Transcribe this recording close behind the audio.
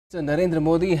Narendra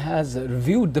Modi has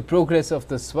reviewed the progress of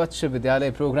the Swachh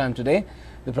Vidyalaya Programme today.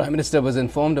 The Prime Minister was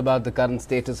informed about the current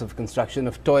status of construction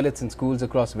of toilets in schools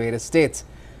across various states.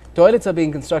 Toilets are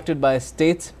being constructed by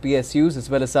states, PSUs as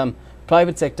well as some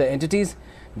private sector entities.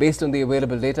 Based on the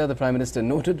available data, the Prime Minister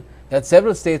noted that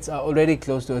several states are already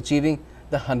close to achieving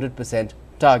the 100%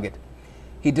 target.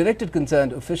 He directed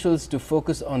concerned officials to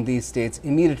focus on these states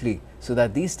immediately so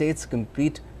that these states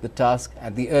complete the task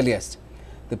at the earliest.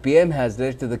 The PM has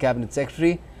directed the Cabinet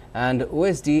Secretary and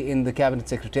OSD in the Cabinet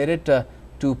Secretariat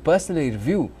to personally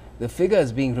review the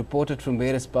figures being reported from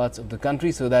various parts of the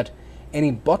country so that any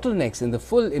bottlenecks in the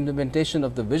full implementation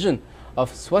of the vision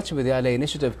of Swachh Vidyalaya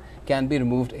initiative can be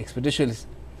removed expeditiously.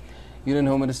 Union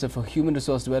Home Minister for Human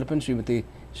Resource Development Srimati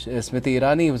Smriti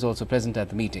Irani was also present at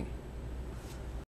the meeting.